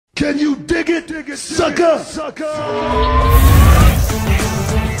Can you dig it, sucker?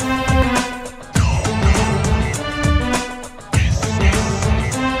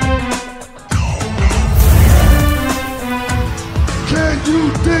 Can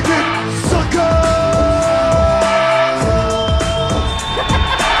you dig it, sucker?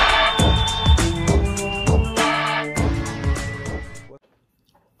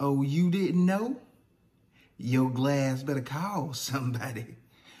 Oh, you didn't know? Your glass better call somebody.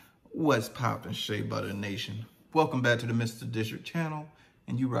 What's poppin', Shea Butter Nation? Welcome back to the Mr. District channel,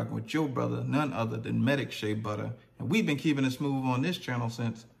 and you rockin' with your brother, none other than Medic Shea Butter. And we've been keeping it smooth on this channel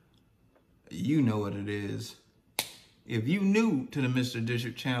since you know what it is. If you new to the Mr.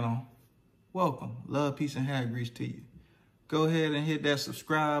 District channel, welcome. Love, peace, and hair grease to you. Go ahead and hit that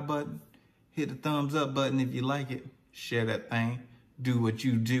subscribe button. Hit the thumbs up button if you like it. Share that thing. Do what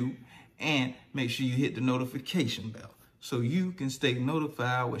you do. And make sure you hit the notification bell so you can stay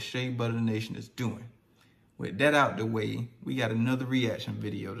notified what Shea Butter Nation is doing. With that out the way, we got another reaction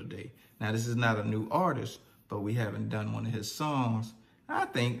video today. Now, this is not a new artist, but we haven't done one of his songs, I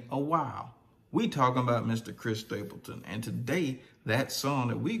think, a while. We talking about Mr. Chris Stapleton, and today, that song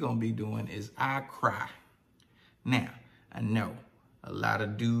that we gonna be doing is I Cry. Now, I know a lot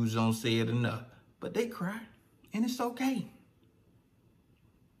of dudes don't say it enough, but they cry, and it's okay.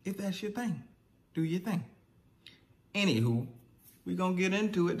 If that's your thing, do your thing. Anywho, we gonna get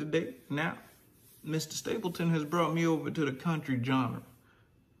into it today. Now, Mr. Stapleton has brought me over to the country genre,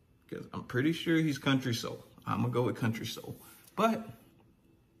 because I'm pretty sure he's country soul. I'm gonna go with country soul. But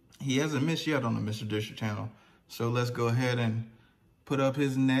he hasn't missed yet on the Mr. District channel. So let's go ahead and put up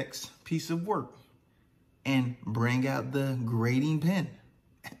his next piece of work and bring out the grading pen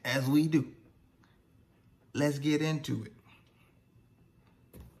as we do. Let's get into it.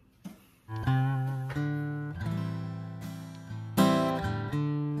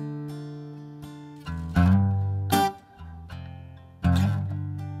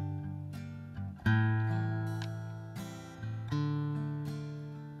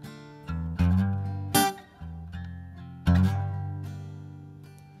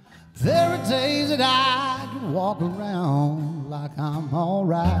 There are days that I can walk around like I'm all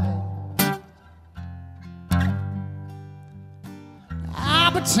right. I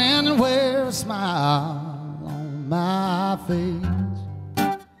pretend to wear a smile on my face.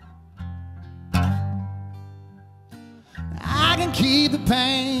 I can keep the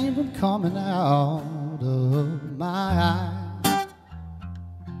pain from coming out of my eyes.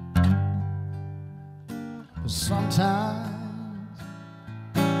 But sometimes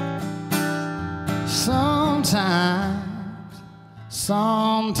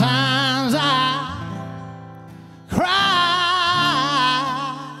I cry.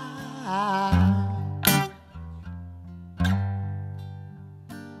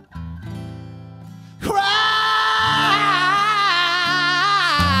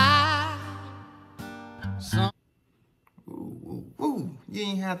 Ooh, you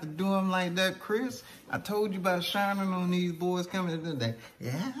ain't have to do them like that, Chris. I told you about shining on these boys coming in today.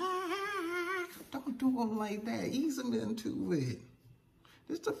 Yeah, don't do them like that. Ease them into it.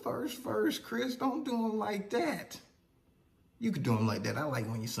 This the first verse, Chris. Don't do them like that. You could do them like that. I like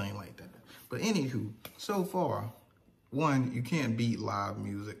when you sing like that. But anywho, so far, one, you can't beat live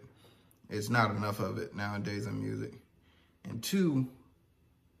music. It's not enough of it nowadays in music. And two,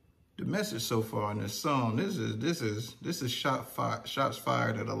 the message so far in this song, this is shots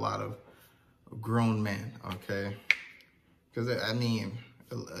fired at a lot of grown men, okay? Because I mean,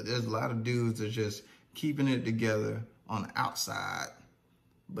 there's a lot of dudes that just keeping it together on the outside,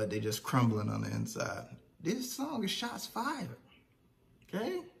 but they just crumbling on the inside. This song is shots fired,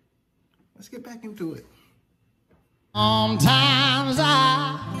 okay? Let's get back into it. Sometimes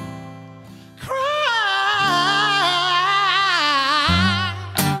I cry.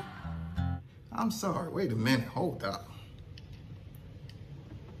 I'm sorry, wait a minute, hold up.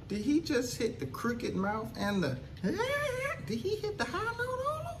 Did he just hit the crooked mouth and the, did he hit the high note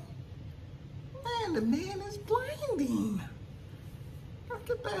on him? Man, the man is blinding. Let's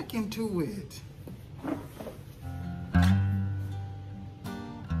get back into it.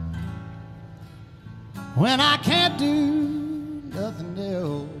 When I can't do nothing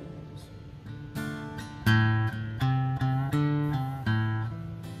else,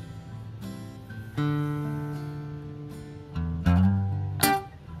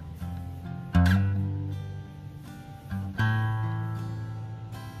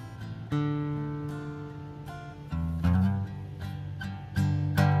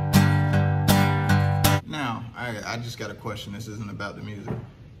 I just got a question. This isn't about the music.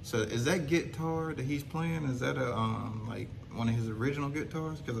 So is that guitar that he's playing? Is that a like one of his original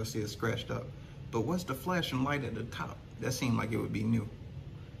guitars? Because I see it scratched up. But what's the flashing light at the top? That seemed like it would be new.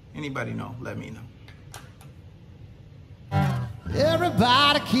 Anybody know? Let me know.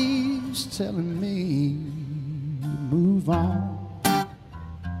 Everybody keeps telling me to move on.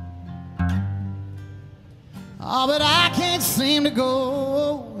 Oh, but I can't seem to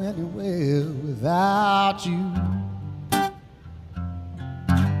go anywhere without you.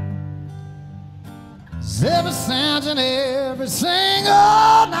 'Cause ever since and every single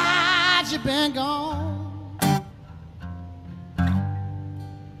night you've been gone,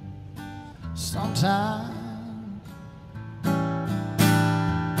 sometimes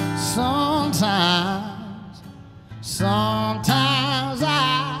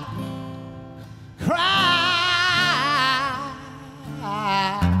I cry.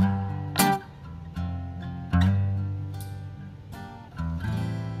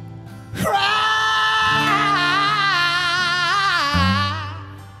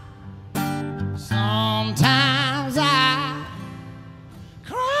 Sometimes I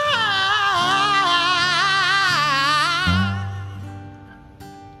cry.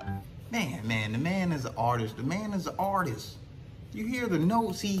 Man, the man is an artist. The man is an artist. You hear the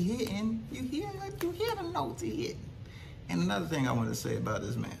notes he hitting. You hear the notes he hitting. And another thing I want to say about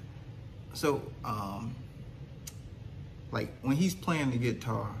this man. So, like when he's playing the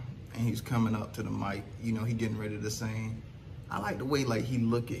guitar and he's coming up to the mic, you know, he getting ready to sing. I like the way like he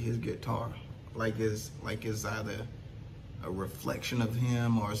look at his guitar, like it's either a reflection of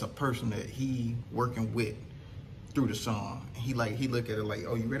him or it's a person that he working with through the song. He look at it like,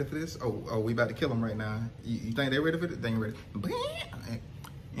 oh, you ready for this? Oh, we about to kill him right now. You think they're ready for it? They ain't ready.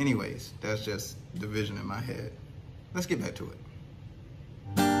 Anyways, that's just the vision in my head. Let's get back to it.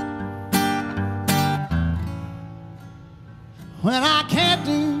 When I can't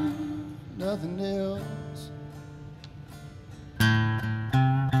do nothing else,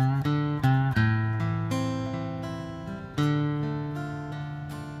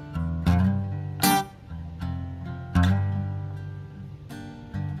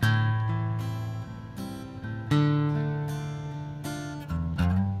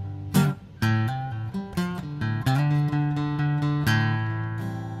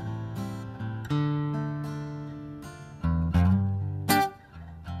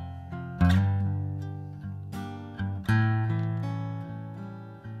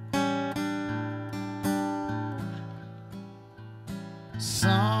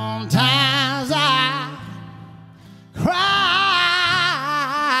 sometimes I cry.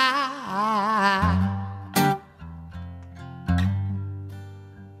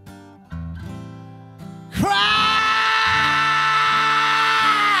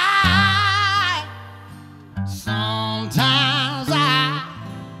 Sometimes I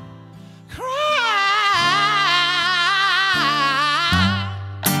cry.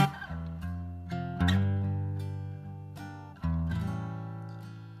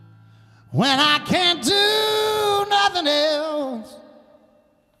 When I can't do nothing else.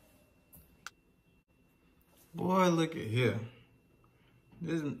 Boy, look at here.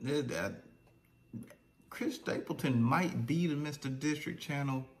 Chris Stapleton might be the Mr. District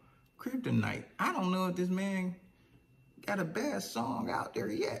Channel kryptonite. I don't know if this man got a bad song out there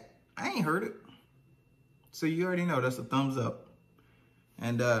yet. I ain't heard it. So you already know that's a thumbs up.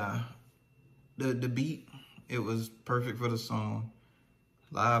 And the beat, it was perfect for the song.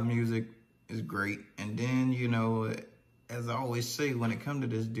 Live music is great. And then, you know, as I always say, when it comes to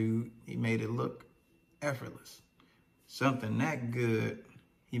this dude, he made it look effortless. Something that good,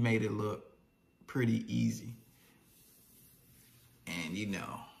 he made it look pretty easy. And, you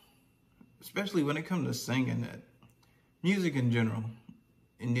know, especially when it comes to singing, that music in general,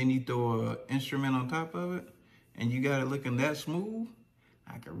 and then you throw an instrument on top of it, and you got it looking that smooth,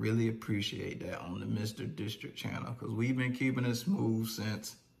 I could really appreciate that on the Mr. District Channel, because we've been keeping it smooth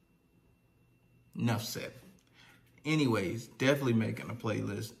since. Enough said. Anyways, definitely making a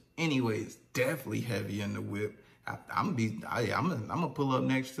playlist. Anyways, definitely heavy in the whip. I'm gonna pull up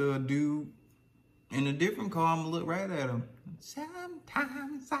next to a dude in a different car. I'm gonna look right at him.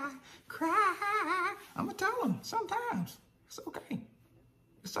 Sometimes I cry. I'm gonna tell him. Sometimes it's okay.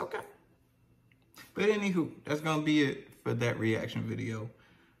 It's okay. But anywho, that's gonna be it for that reaction video.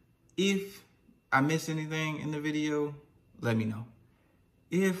 If I miss anything in the video, let me know.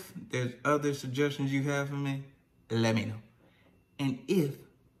 If there's other suggestions you have for me, let me know. And if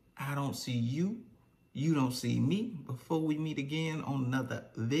I don't see you, you don't see me before we meet again on another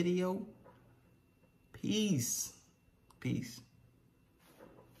video, peace. Peace.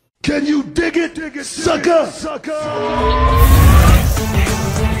 Can you dig it, sucker?